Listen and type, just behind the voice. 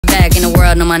bag in the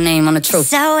world, know my name on the truth.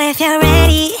 So if you're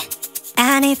ready,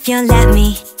 and if you let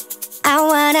me, I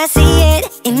wanna see it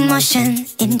in motion,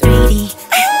 in 3D.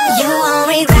 You won't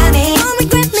regret me.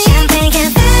 Champagne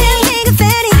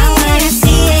confetti. I wanna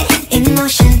see it in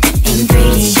motion, in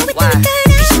 3D. Why?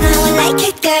 'Cause you know I like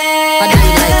it, girl. Why do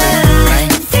you like it, right?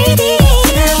 3D.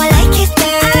 You know I like it,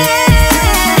 girl.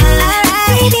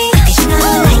 3D. 'Cause you know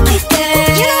I like it, girl.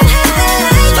 You know how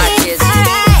I like it.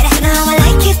 Alright. You know I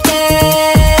like it,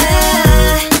 girl.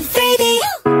 3D.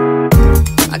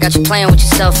 I got you playing with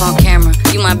yourself on camera.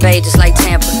 You my babe just like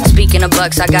Tampa. Speaking of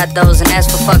bucks, I got those. And as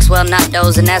for fucks, well not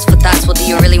those. And as for thoughts, well do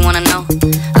you really wanna know?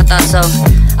 I thought so.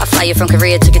 I fly you from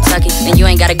Korea to Kentucky. And you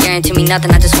ain't gotta guarantee me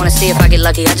nothing. I just wanna see if I get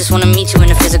lucky. I just wanna meet you in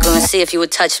the physical and see if you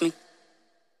would touch me.